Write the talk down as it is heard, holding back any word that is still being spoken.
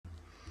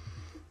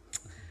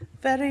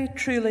Very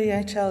truly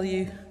I tell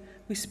you,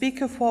 we speak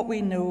of what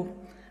we know,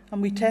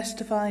 and we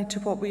testify to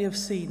what we have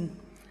seen.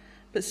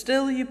 But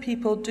still you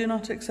people do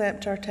not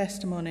accept our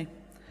testimony.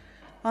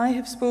 I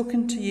have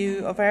spoken to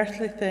you of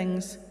earthly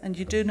things, and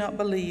you do not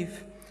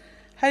believe.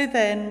 How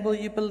then will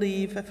you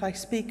believe if I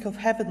speak of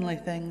heavenly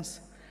things?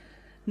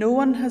 No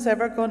one has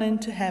ever gone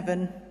into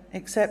heaven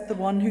except the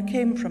one who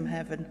came from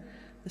heaven,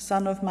 the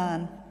Son of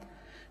Man.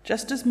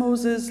 Just as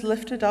Moses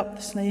lifted up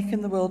the snake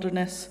in the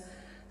wilderness,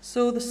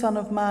 so the Son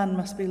of Man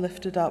must be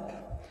lifted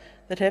up,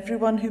 that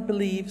everyone who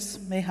believes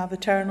may have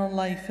eternal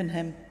life in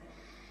him.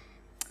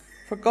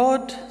 For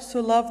God so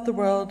loved the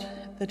world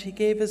that he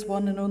gave his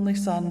one and only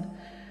Son,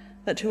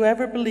 that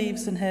whoever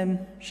believes in him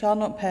shall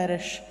not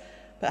perish,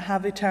 but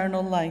have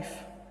eternal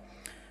life.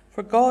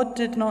 For God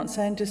did not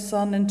send his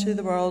Son into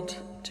the world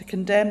to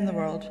condemn the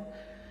world,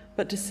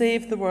 but to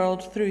save the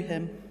world through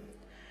him.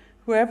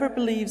 Whoever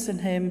believes in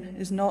him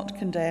is not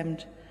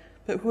condemned,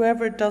 but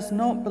whoever does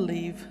not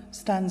believe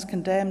stands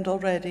condemned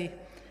already,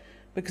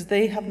 because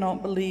they have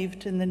not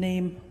believed in the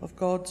name of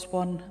God's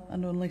one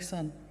and only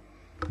Son.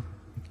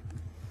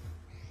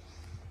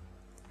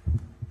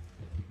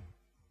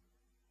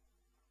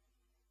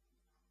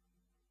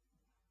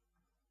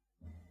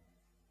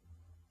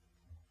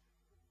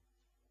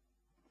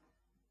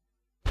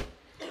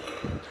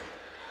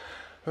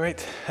 All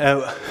right,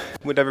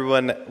 would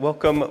everyone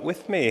welcome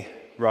with me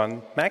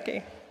Ron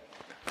Mackey?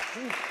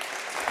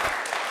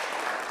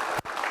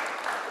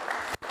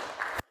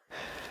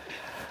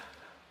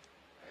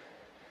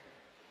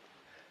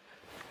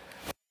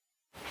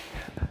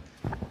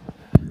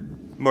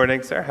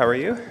 Morning, sir. How are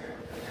you?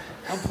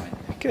 I'm fine.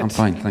 Good. I'm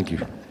fine, thank you.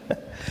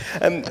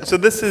 So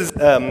this is,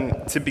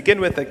 to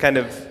begin with, a kind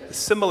of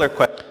similar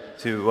question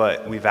to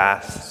what we've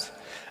asked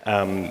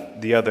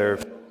the other.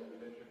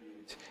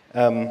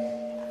 And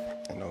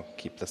I'll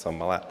keep this on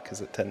my lap because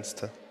it tends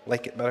to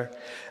like it better.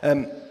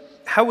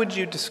 How would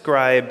you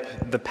describe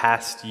the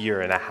past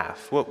year and a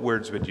half? What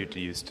words would you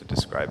use to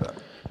describe it?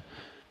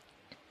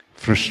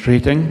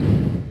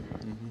 Frustrating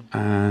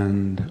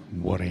and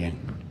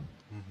worrying.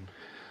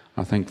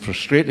 I think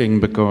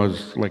frustrating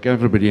because, like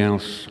everybody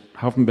else,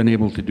 haven't been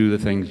able to do the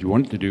things you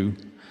want to do,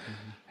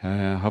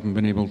 haven't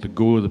been able to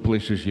go the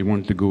places you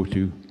want to go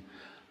to,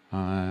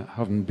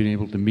 haven't been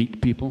able to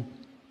meet people,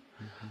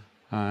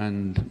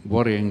 and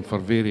worrying for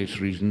various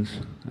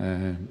reasons,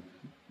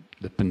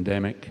 the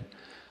pandemic,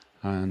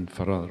 and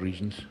for other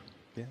reasons.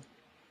 Yeah.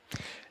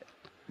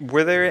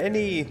 Were there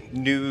any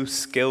new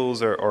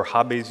skills or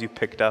hobbies you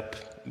picked up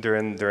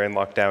during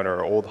lockdown,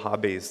 or old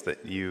hobbies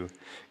that you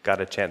got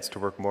a chance to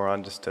work more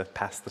on just to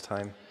pass the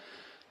time?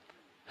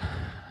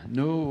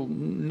 No,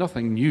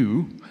 nothing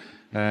new.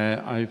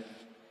 I've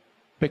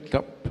picked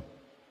up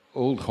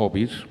old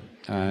hobbies,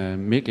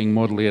 making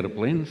model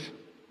airplanes,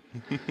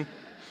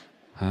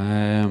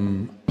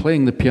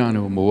 playing the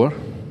piano more.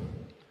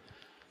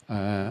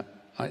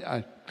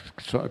 I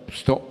sort of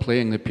stopped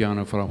playing the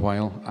piano for a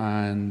while,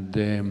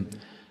 and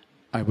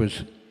I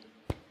was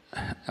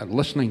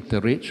listening to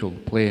Rachel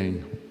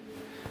playing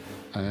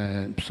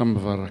some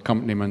of her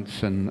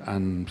accompaniments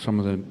and some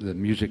of the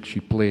music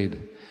she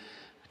played.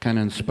 Kind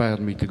of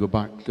inspired me to go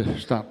back to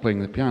start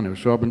playing the piano.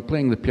 So I've been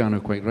playing the piano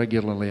quite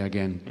regularly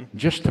again,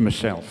 just to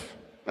myself.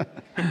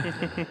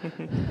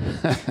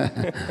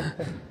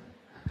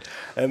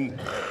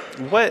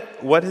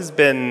 What has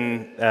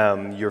been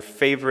your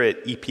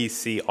favorite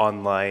EPC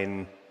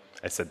online,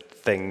 I said,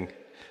 thing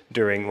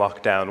during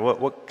lockdown?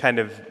 What kind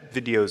of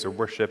videos or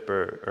worship,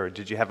 or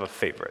did you have a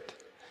favorite?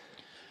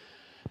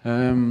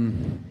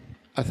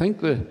 I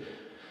think the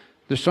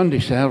Sunday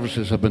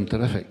services have been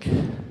terrific.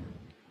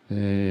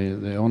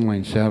 The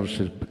online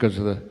services, because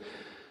of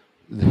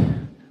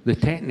the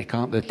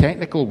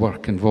technical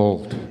work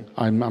involved.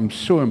 I'm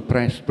so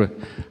impressed with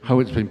how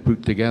it's been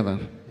put together.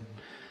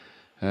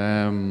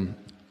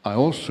 I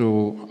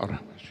also, or I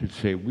should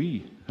say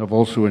we, have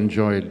also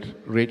enjoyed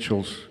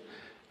Rachel's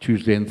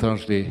Tuesday and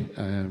Thursday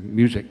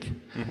music.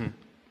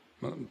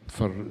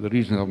 For the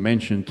reason I've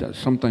mentioned,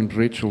 sometimes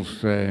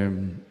Rachel's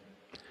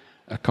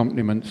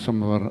accompaniment,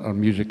 some of her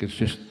music is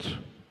just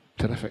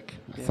terrific.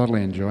 I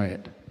thoroughly enjoy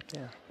it.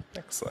 Yeah,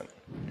 excellent.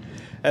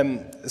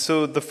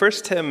 So the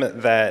first hymn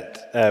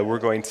that we're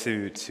going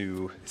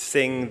to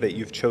sing that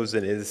you've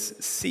chosen is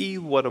See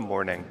What a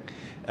Morning.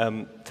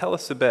 Tell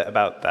us a bit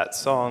about that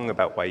song,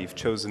 about why you've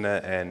chosen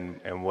it,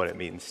 and what it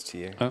means to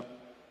you.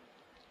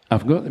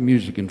 I've got the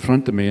music in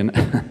front of me, and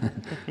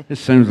it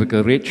sounds like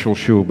a Rachel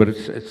show, but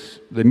it's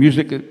the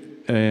music.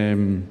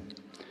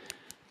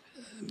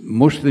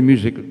 Most of the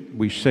music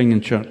we sing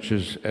in church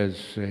is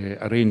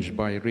arranged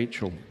by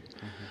Rachel.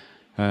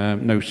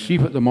 Now, See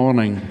What the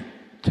Morning,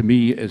 to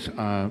me,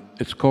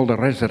 it's called a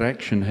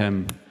resurrection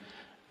hymn,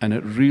 and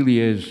it really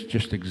is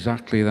just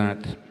exactly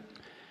that.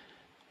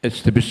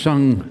 It's to be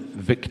sung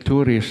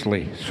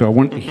victoriously, so I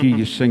want to hear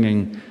you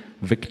singing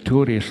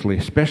victoriously,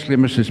 especially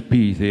Mrs.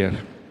 P there.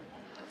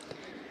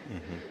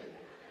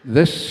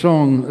 This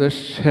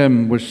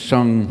hymn was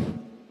sung,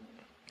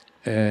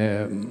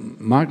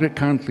 Margaret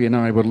Cantley and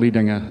I were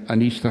leading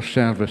an Easter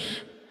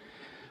service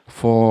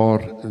for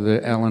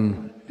the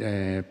Ellen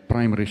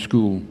Primary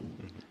School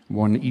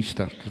one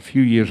Easter, a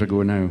few years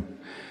ago now.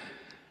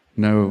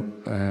 Now,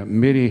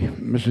 Mary,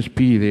 Mrs.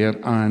 P there,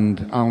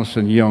 and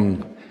Alison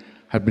Young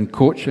had been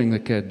coaching the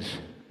kids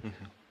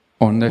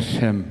on this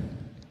hymn.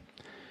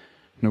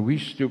 Now,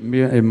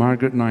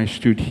 Margaret and I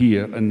stood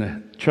here, and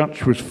the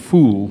church was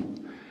full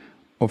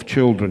of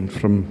children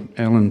from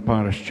Ellen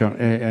Parish Church,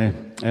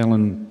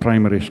 Ellen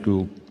Primary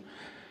School.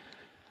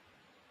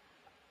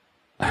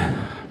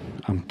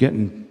 I'm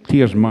getting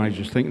tears in my eyes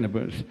just thinking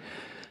about it.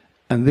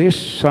 And they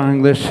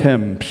sang this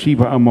hymn, "See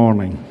What a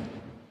Morning."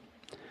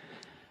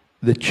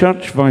 The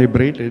church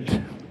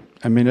vibrated.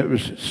 I mean, it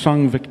was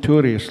sung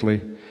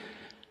victoriously.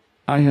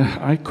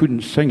 I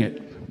couldn't sing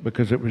it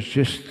because it was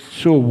just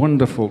so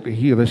wonderful to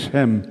hear this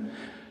hymn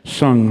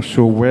sung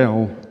so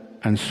well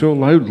and so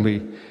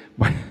loudly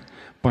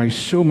by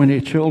so many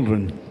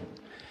children.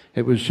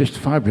 It was just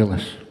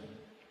fabulous.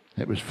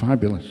 It was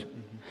fabulous.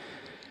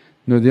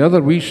 Now, the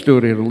other wee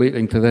story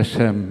relating to this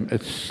hymn,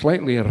 it's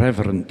slightly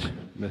irreverent.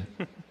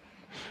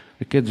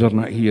 The kids are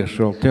not here,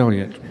 so I'll tell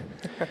you it.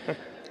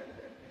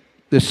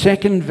 The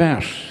second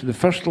verse, the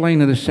first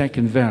line of the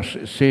second verse,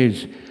 it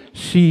says,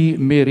 "See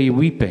Mary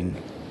weeping."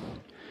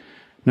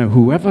 Now,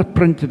 whoever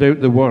printed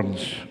out the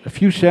words, a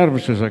few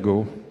services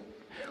ago,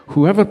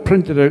 whoever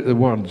printed out the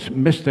words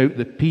missed out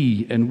the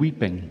P in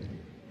weeping.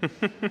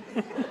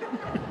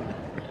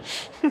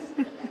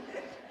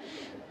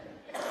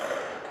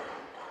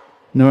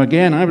 Now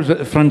again, I was at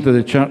the front of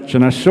the church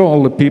and I saw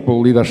all the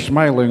people either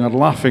smiling or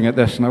laughing at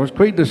this, and I was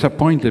quite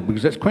disappointed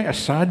because it's quite a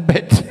sad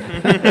bit.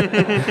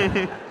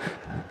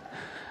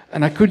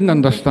 And I couldn't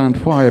understand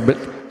why, but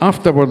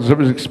afterwards it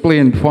was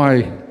explained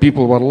why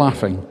people were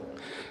laughing.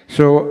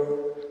 So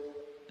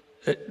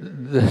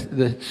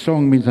the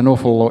song means an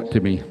awful lot to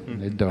me.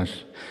 It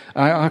does.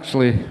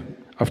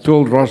 I've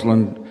told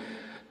Rosalind,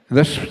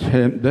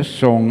 this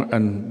song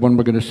and one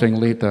we're going to sing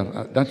later,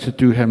 that's the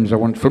two hymns I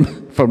want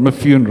for my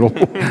funeral.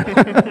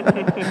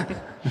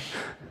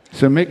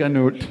 So make a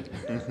note.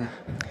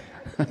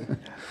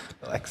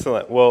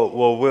 Excellent. Well,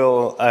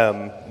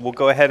 we'll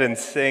go ahead and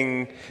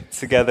sing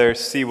together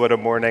 "See What a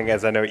Morning,"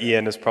 as I know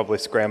Ian is probably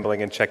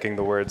scrambling and checking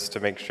the words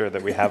to make sure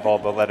that we have all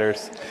the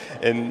letters.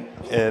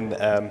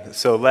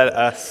 So let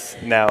us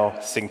now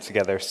sing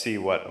together "See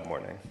What a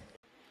Morning."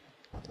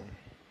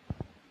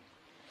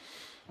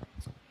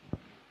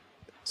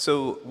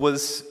 So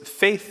was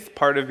faith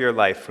part of your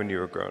life when you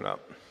were growing up?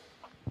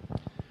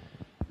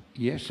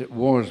 Yes, it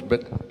was,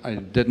 but I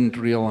didn't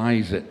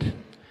realize it.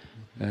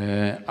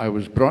 I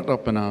was brought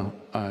up in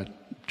a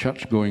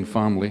church-going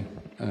family.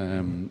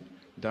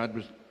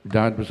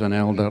 Dad was an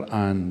elder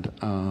and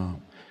a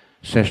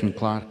session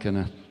clerk in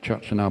a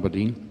church in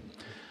Aberdeen.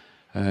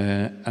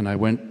 And I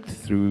went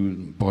through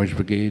Boys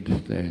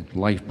Brigade, the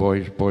Life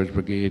Boys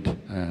Brigade,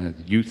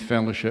 Youth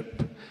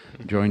Fellowship,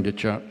 joined the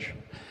church.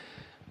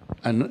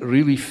 And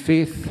really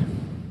faith,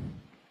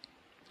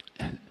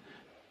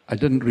 I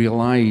didn't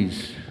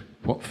realize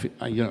what,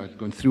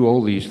 going through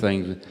all these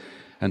things,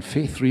 and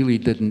faith really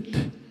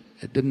didn't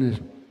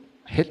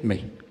hit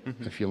me,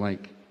 if you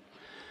like.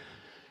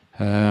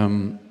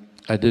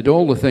 I did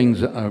all the things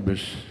that I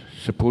was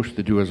supposed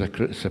to do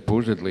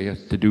supposedly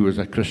to do as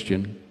a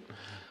Christian,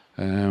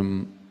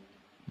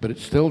 but it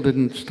still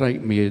didn't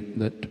strike me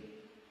that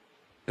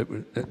it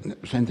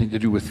was anything to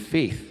do with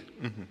faith.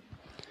 Mm-hmm.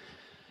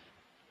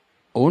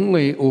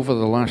 Only over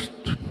the last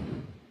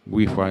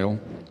wee while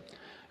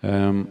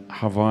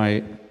have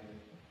I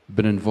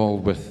been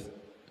involved with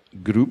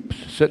groups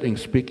sitting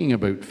speaking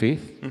about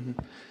faith.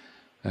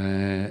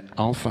 Mm-hmm.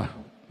 Alpha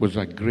was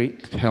a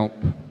great help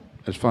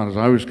as far as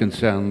I was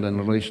concerned in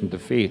relation to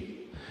faith.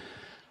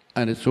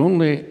 And it's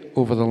only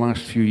over the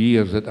last few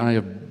years that I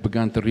have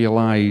begun to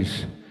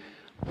realize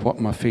what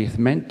my faith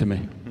meant to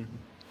me.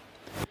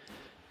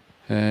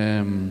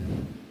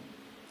 Mm-hmm.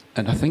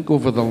 And I think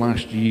over the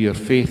last year,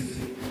 faith,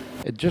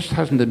 it just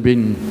hasn't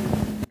been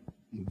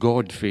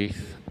God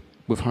faith.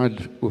 We've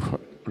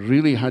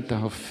really had to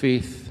have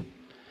faith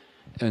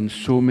in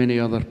so many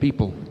other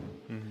people.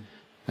 Mm-hmm.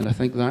 And I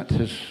think that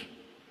has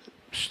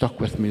stuck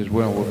with me as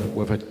well.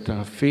 We've had to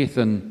have faith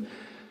in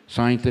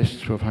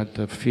scientists, we've had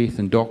to have faith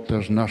in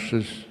doctors,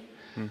 nurses.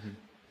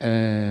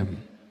 Mm-hmm.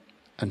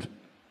 And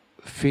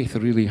faith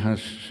really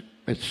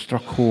it's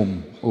struck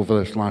home over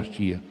this last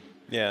year.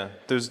 Yeah,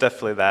 there's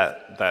definitely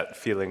that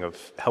feeling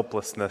of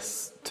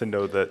helplessness to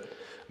know that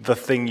the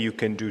thing you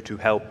can do to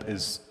help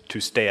is to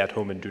stay at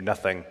home and do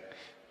nothing.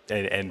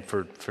 And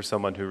for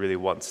someone who really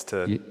wants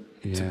to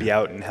be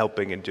out and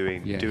helping and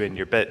doing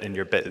your bit, and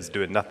your bit is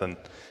doing nothing,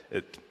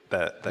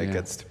 that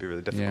gets to be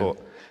really difficult.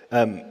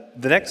 Yeah.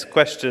 The next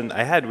question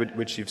I had,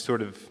 which you've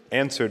sort of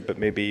answered, but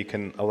maybe you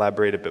can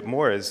elaborate a bit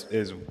more,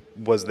 is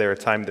was there a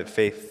time that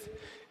faith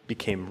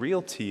became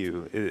real to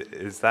you?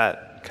 Is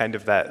that kind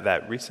of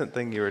that recent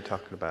thing you were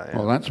talking about? Yeah?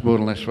 Well, that's more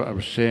or less what I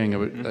was saying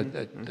about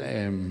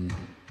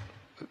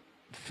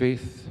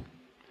faith.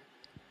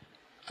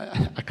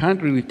 I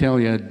can't really tell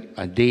you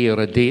a day or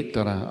a date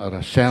or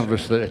a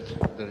service that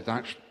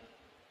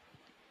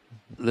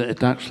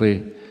it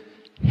actually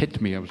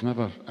hit me. I was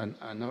never,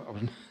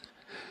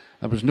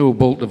 there was no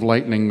bolt of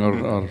lightning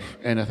or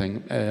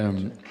anything.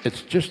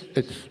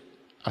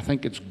 I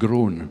think it's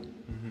grown.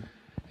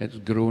 It's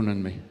grown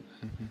in me.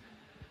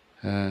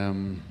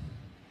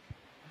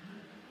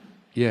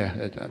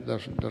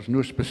 There's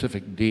no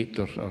specific date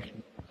or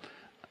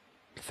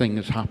thing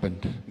has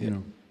happened, you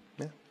know.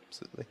 Yeah,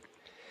 absolutely.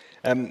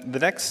 The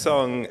next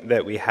song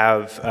that we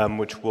have,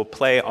 which we'll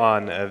play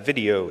on a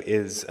video,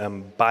 is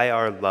By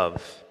Our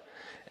Love.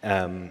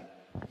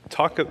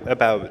 Talk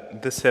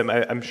about this hymn.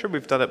 I'm sure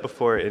we've done it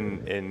before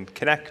in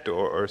Connect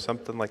or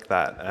something like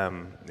that,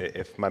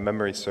 if my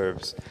memory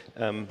serves.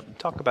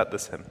 Talk about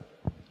this hymn.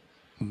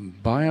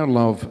 By Our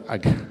Love,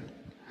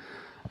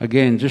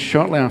 again, just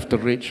shortly after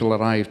Rachel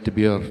arrived to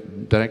be our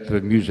director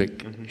of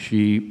music,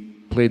 she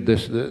played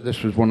this.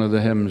 This was one of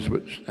the hymns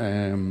which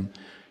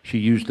she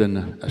used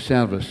in a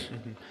service,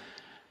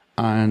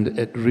 and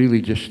it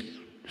really just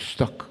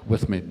stuck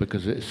with me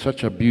because it's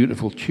such a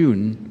beautiful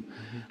tune,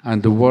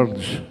 and the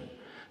words.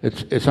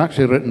 It's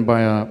actually written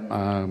by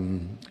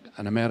an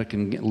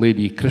American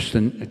lady,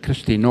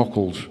 Christy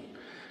Nockels,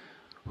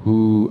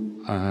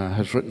 who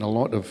has written a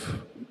lot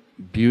of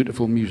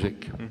beautiful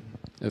music.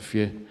 If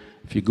you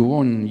go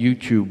on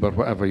YouTube or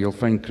whatever, you'll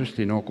find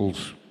Christy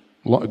Nockels,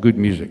 a lot of good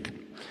music.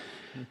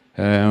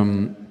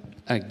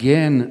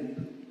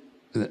 Again,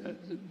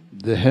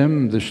 the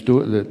hymn,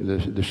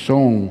 the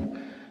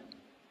song,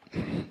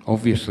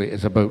 obviously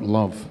is about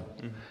love,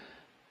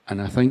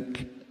 and I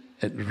think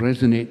it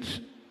resonates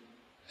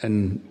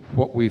in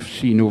what we've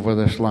seen over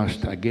this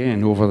last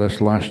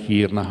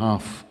year and a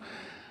half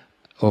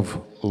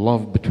of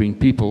love between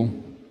people.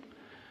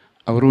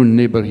 Our own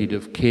neighbourhood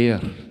of care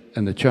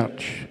in the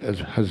church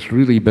has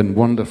really been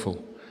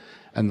wonderful,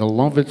 and the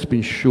love that's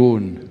been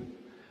shown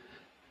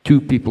to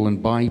people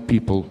and by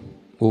people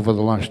over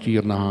the last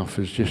year and a half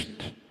is just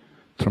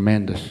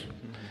tremendous.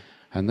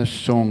 And this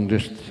song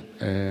just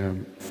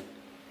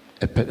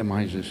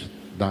epitomizes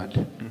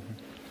that.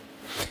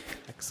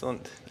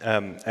 Excellent.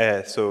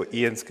 So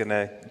Ian's going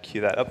to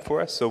cue that up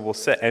for us. So we'll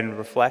sit and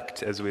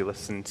reflect as we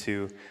listen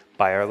to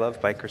By Our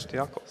Love by Christy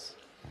Nockels.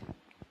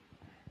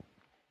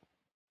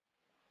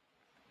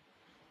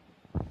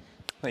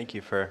 Thank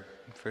you for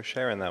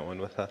sharing that one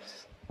with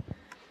us.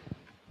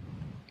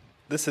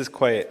 This is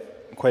quite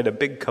a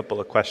big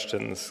couple of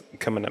questions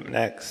coming up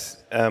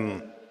next.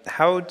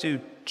 How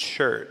do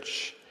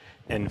church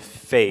and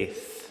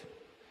faith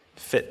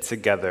fit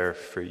together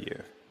for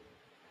you?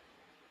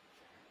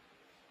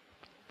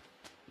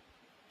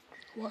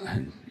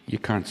 You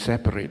can't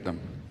separate them.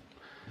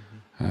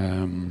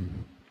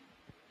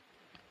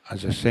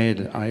 As I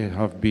said, I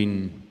have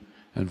been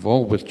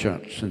involved with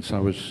church since I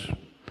was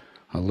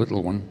a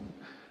little one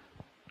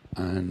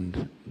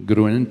and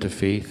growing into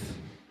faith,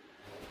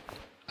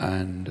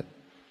 and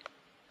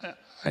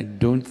I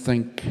don't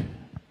think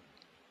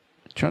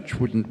church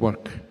wouldn't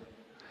work.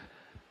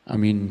 I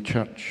mean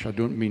church, I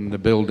don't mean the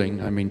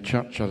building, I mean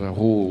church as a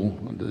whole,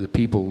 the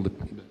people,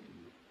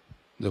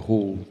 the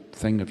whole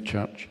thing of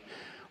church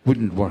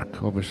wouldn't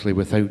work, obviously,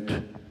 without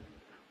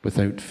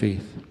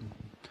faith.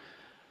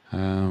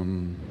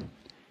 You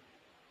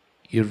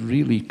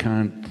really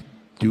can't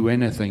do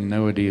anything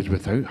nowadays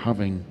without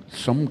having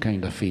some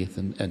kind of faith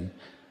in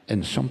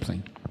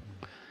something.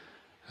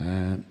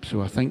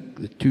 So I think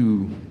the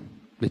two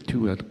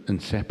are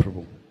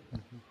inseparable.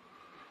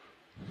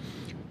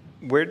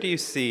 Where do you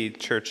see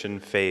church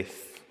and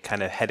faith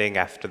kind of heading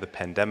after the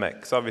pandemic?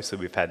 Because obviously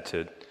we've had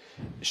to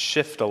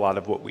shift a lot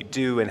of what we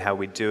do and how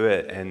we do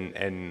it,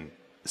 and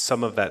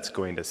some of that's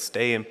going to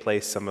stay in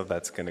place, some of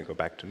that's going to go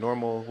back to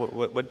normal.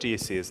 What do you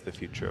see as the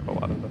future of a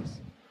lot of this?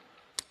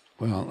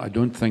 Well, I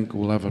don't think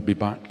we'll ever be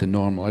back to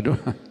normal.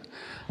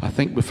 I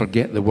think we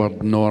forget the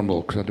word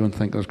normal, because I don't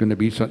think there's going to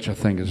be such a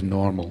thing as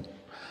normal.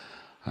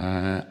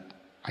 I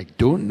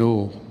don't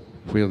know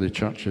where the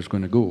church is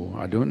going to go.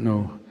 I don't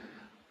know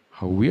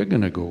how we're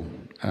going to go.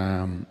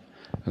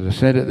 As I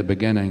said at the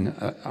beginning,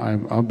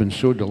 I've been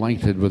so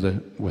delighted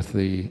with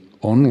the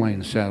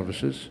online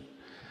services,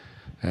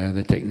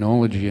 the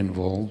technology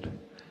involved,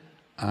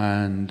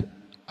 and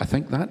I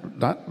think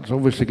that's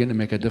obviously going to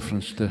make a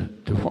difference to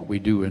what we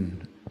do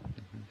in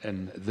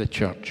the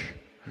church.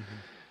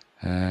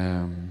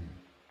 I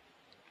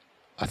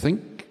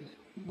think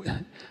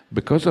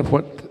because of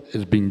what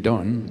has been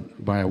done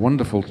by a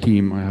wonderful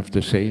team, I have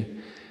to say,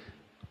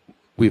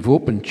 we've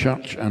opened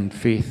church and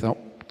faith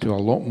up to a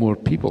lot more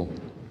people.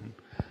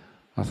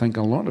 I think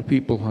a lot of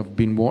people have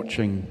been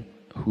watching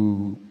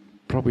who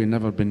probably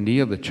never been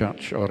near the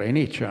church or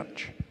any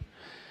church,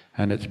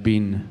 and it's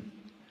been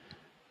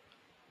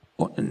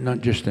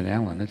not just in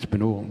Ellen, it's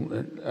been all,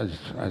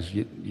 as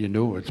you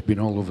know, it's been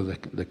all over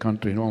the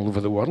country and all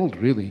over the world,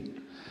 really.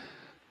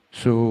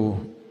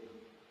 So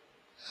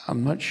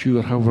I'm not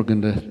sure how we're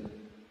going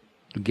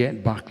to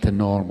get back to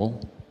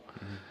normal.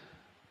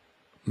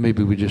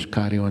 Maybe we just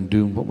carry on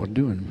doing what we're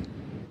doing.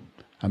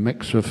 A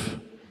mix of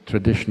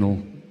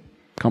traditional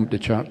come to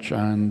church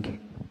and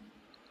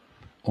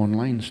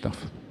online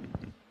stuff.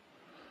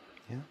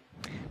 Yeah.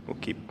 We'll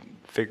keep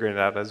figuring it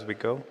out as we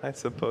go, I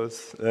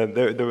suppose.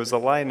 There was a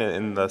line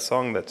in the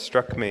song that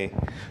struck me,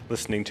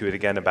 listening to it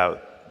again,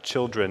 about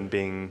children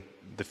being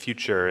the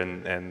future,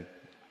 and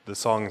the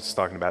song is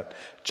talking about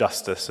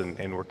justice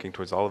and working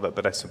towards all of it.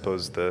 But I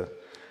suppose the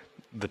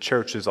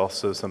church is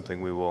also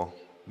something we will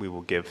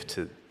give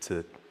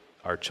to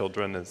our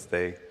children as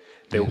they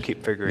will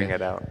keep figuring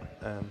it out,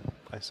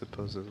 I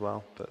suppose, as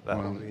well. But that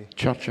will be...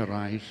 Church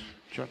arise,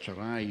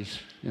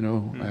 you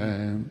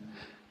know,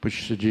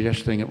 which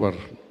suggesting that we're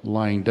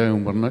lying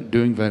down, we're not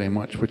doing very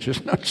much, which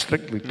is not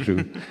strictly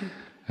true.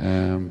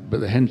 But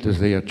the hint is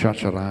there,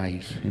 church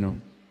arise, you know,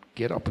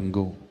 get up and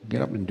go,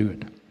 get up and do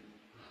it.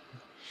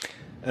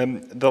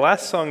 The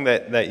last song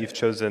that you've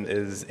chosen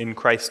is In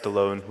Christ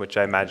Alone, which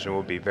I imagine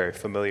will be very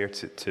familiar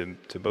to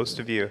most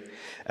of you.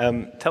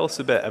 Tell us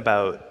a bit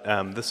about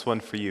this one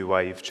for you,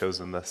 why you've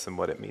chosen this and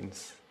what it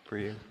means for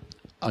you.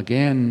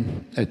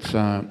 Again, it's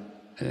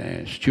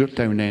Stuart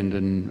Townend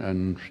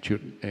and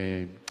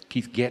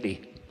Keith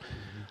Getty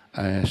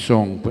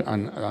song,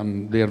 and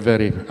I'm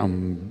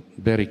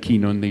very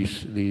keen on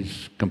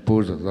these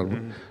composers.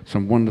 They're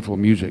some wonderful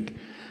music.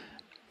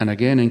 And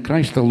again, In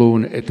Christ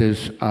Alone, it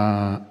is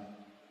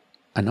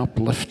an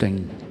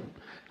uplifting.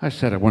 I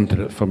said I wanted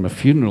it for my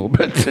funeral,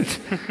 but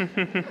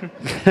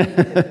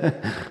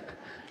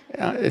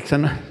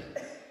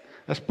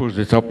I suppose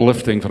it's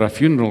uplifting for a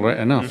funeral, right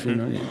enough. You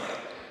know,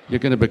 you're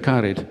going to be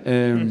carried.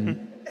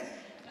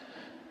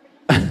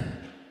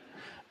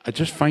 I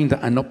just find it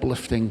an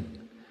uplifting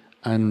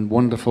and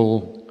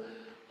wonderful,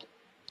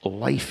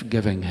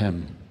 life-giving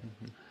hymn,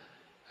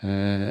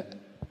 and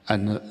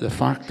the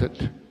fact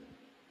that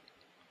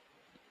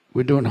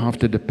we don't have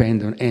to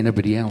depend on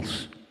anybody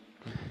else.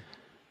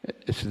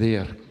 It's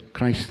there,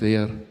 Christ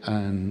there,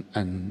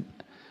 and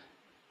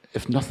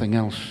if nothing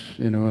else,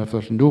 you know, if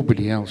there's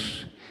nobody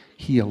else,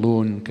 He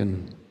alone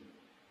can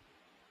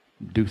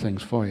do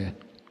things for you.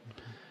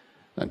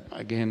 And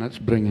again, that's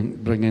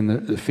bringing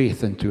the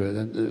faith into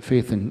it, the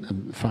faith in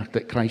the fact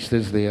that Christ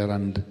is there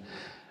and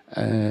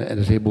it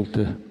is able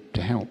to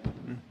help.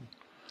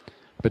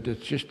 But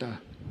it's just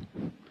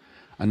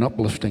an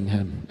uplifting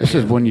hymn. This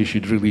is one you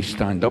should really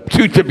stand up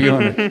to be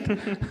honest.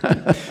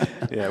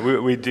 Yeah,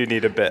 we do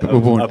need a bit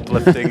of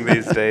uplifting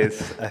these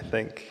days, I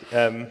think.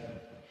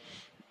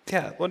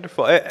 Yeah,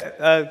 wonderful.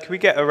 Can we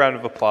get a round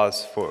of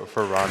applause for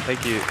Ron?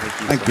 Thank you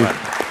so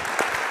much.